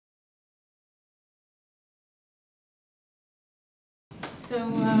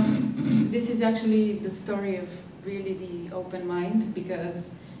This is actually the story of really the open mind, because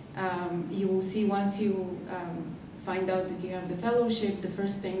you will see once you find out that you have the fellowship, the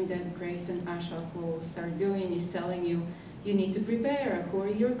first thing that Grace and Ashok will start doing is telling you, you need to prepare, who are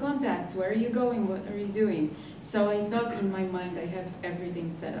your contacts, where are you going, what are you doing? So I thought in my mind I have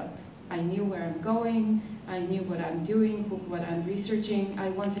everything set up. I knew where I'm going, I knew what I'm doing, what I'm researching. I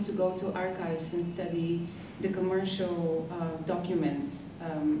wanted to go to archives and study the commercial documents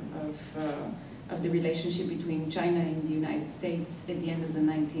of the relationship between China and the United States at the end of the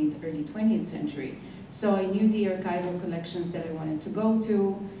 19th, early 20th century. So I knew the archival collections that I wanted to go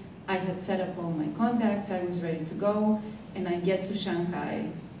to. I had set up all my contacts, I was ready to go, and I get to Shanghai,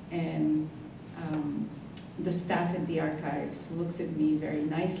 and the staff at the archives looks at me very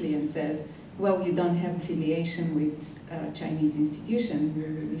nicely and says, well, you don't have affiliation with a Chinese institution,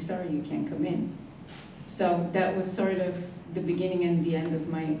 we're really sorry, you can't come in. So that was sort of the beginning and the end of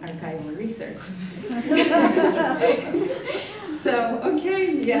my archival research. So,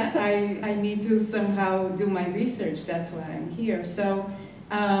 okay, yeah, I need to somehow do my research, that's why I'm here. So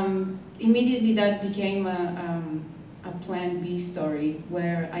immediately that became a plan B story,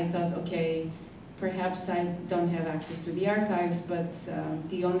 where I thought, okay, perhaps I don't have access to the archives, but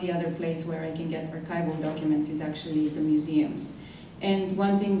the only other place where I can get archival documents is actually the museums. And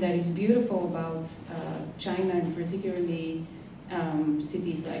one thing that is beautiful about China, and particularly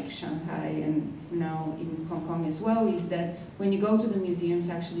cities like Shanghai and now in Hong Kong as well, is that when you go to the museums,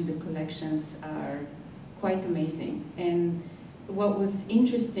 actually the collections are quite amazing. And what was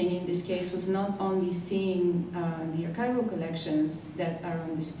interesting in this case was not only seeing the archival collections that are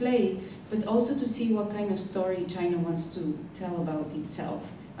on display, but also to see what kind of story China wants to tell about itself,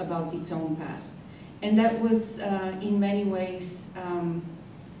 about its own past. And that was, in many ways,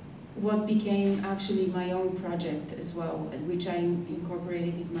 what became actually my own project as well, which I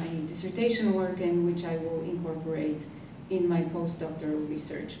incorporated in my dissertation work and which I will incorporate in my postdoctoral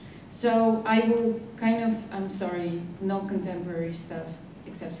research. So I will kind of, I'm sorry, no contemporary stuff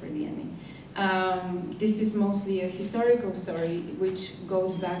except for the ending. This is mostly a historical story, which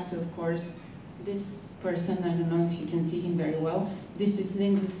goes back to, of course, this person. I don't know if you can see him very well. This is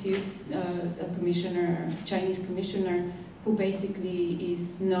Lin Zexu, a commissioner, Chinese commissioner, who basically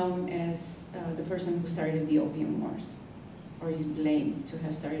is known as the person who started the Opium Wars, or is blamed to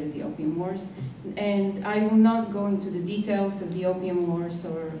have started the Opium Wars. And I will not go into the details of the Opium Wars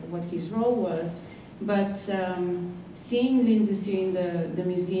or what his role was, but seeing Lin Zexu in the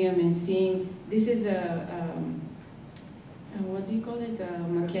museum and seeing, this is what do you call it, a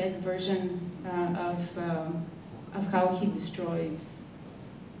maquette version of how he destroyed,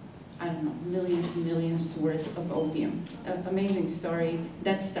 I don't know, millions and millions worth of opium. Amazing story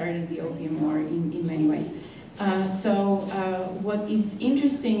that started the Opium War in many ways. What is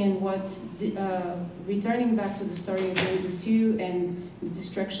interesting and what, returning back to the story of Lin Zexu and the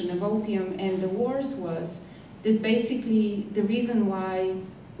destruction of opium and the wars, was that basically the reason why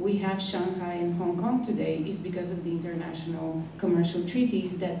we have Shanghai and Hong Kong today is because of the international commercial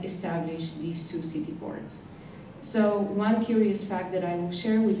treaties that established these two city ports. So one curious fact that I will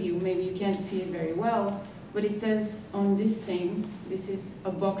share with you, maybe you can't see it very well, but it says on this thing, this is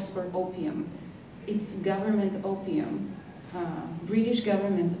a box for opium. It's government opium, British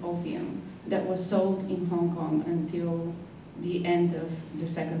government opium, that was sold in Hong Kong until the end of the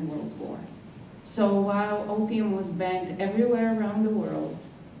Second World War. So while opium was banned everywhere around the world,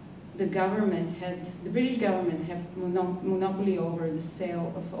 the British government had monopoly over the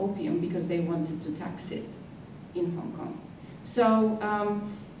sale of opium because they wanted to tax it in Hong Kong. So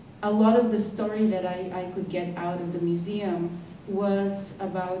a lot of the story that I could get out of the museum was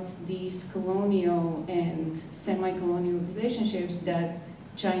about these colonial and semi-colonial relationships that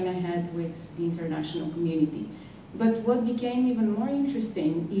China had with the international community. But what became even more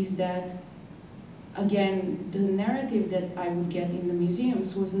interesting is that, again, the narrative that I would get in the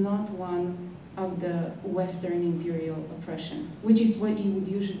museums was not one of the Western imperial oppression, which is what you would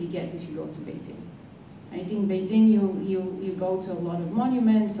usually get if you go to Beijing. I think Beijing, you go to a lot of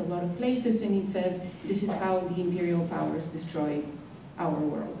monuments, a lot of places, and it says, this is how the imperial powers destroyed our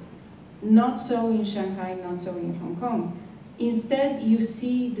world. Not so in Shanghai, not so in Hong Kong. Instead, you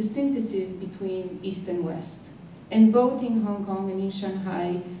see the synthesis between East and West. And both in Hong Kong and in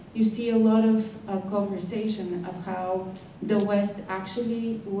Shanghai, you see a lot of conversation of how the West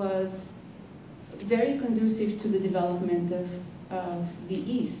actually was very conducive to the development of the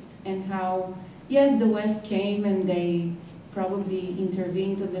East, and how, yes, the West came and they probably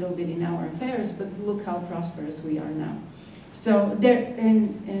intervened a little bit in our affairs, but look how prosperous we are now. So there,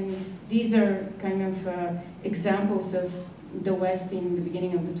 and these are kind of examples of the West in the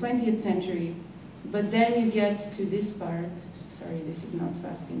beginning of the 20th century. But then you get to this part. Sorry, this is not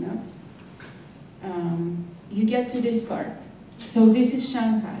fast enough. You get to this part. So this is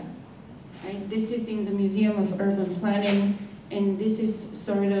Shanghai. Right? This is in the Museum of Urban Planning, and this is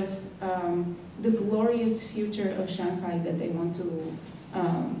sort of the glorious future of Shanghai that they want to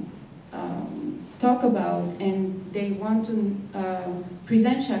talk about, and they want to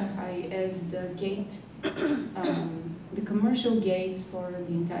present Shanghai as the gate, the commercial gate for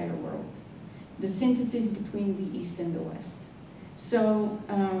the entire world, the synthesis between the East and the West. So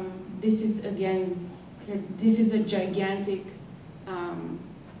this is, again, this is a gigantic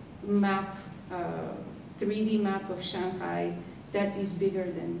map, 3D map of Shanghai that is bigger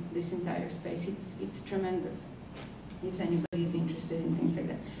than this entire space. It's tremendous, if anybody is interested in things like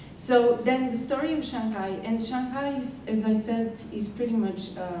that. So then the story of Shanghai, and Shanghai is, as I said, is pretty much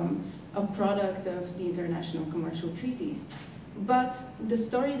a product of the international commercial treaties. But the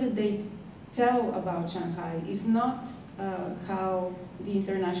story that they tell about Shanghai is not how the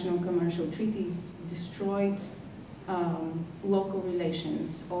international commercial treaties destroyed local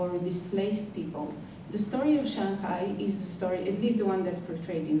relations or displaced people. The story of Shanghai is a story, at least the one that's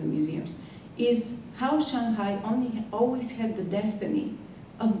portrayed in the museums, is how Shanghai always had the destiny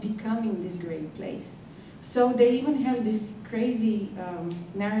of becoming this great place. So they even have this crazy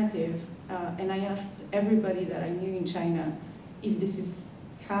narrative, and I asked everybody that I knew in China if this is,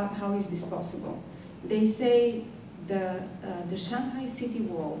 how is this possible? They say the Shanghai city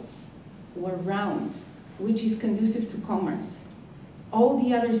walls were round, which is conducive to commerce. All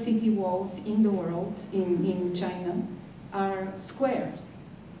the other city walls in the world, in China, are squares.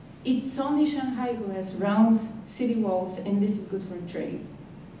 It's only Shanghai who has round city walls, and this is good for trade.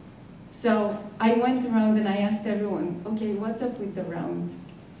 So I went around and I asked everyone, okay, what's up with the round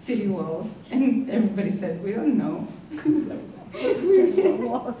city walls? And everybody said, we don't know. There's no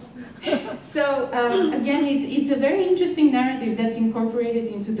walls. So again, it's a very interesting narrative that's incorporated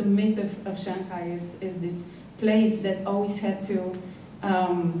into the myth of Shanghai as this place that always had to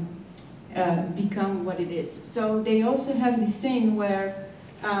become what it is. So they also have this thing where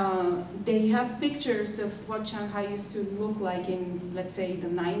they have pictures of what Shanghai used to look like in, let's say, the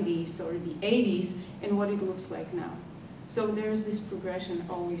 90s or the 80s, and what it looks like now. So there's this progression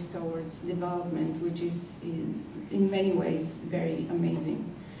always towards development, which is in many ways very amazing.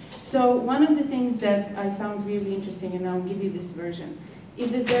 So one of the things that I found really interesting, and I'll give you this version,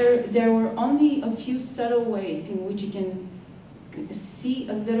 is that there were only a few subtle ways in which you can see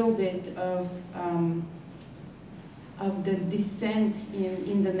a little bit of the descent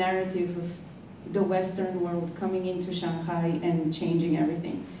in the narrative of the Western world coming into Shanghai and changing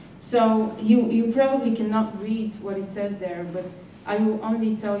everything. So you probably cannot read what it says there, but I will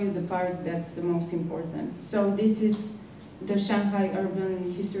only tell you the part that's the most important. So this is the Shanghai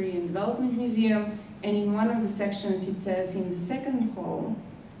Urban History and Development Museum, and in one of the sections it says in the second hall,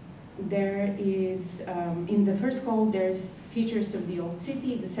 there is, in the first hall there's features of the old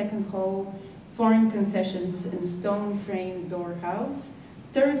city, the second hall, foreign concessions and stone frame door house.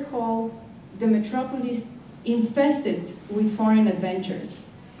 Third hall, the metropolis infested with foreign adventures.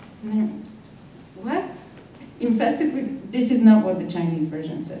 What? Infested with, this is not what the Chinese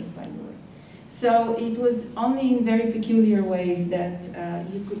version says, by the way. So it was only in very peculiar ways that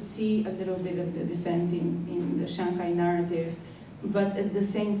you could see a little bit of the descent in the Shanghai narrative, but at the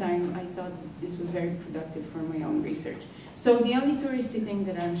same time, I thought this was very productive for my own research. So the only touristy thing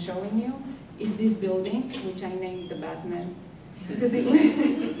that I'm showing you is this building, which I named the Batman, because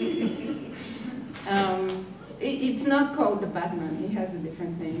it's not called the Batman, it has a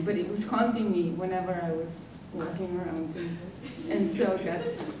different name, but it was haunting me whenever I was walking around. And so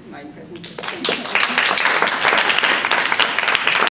that's my presentation.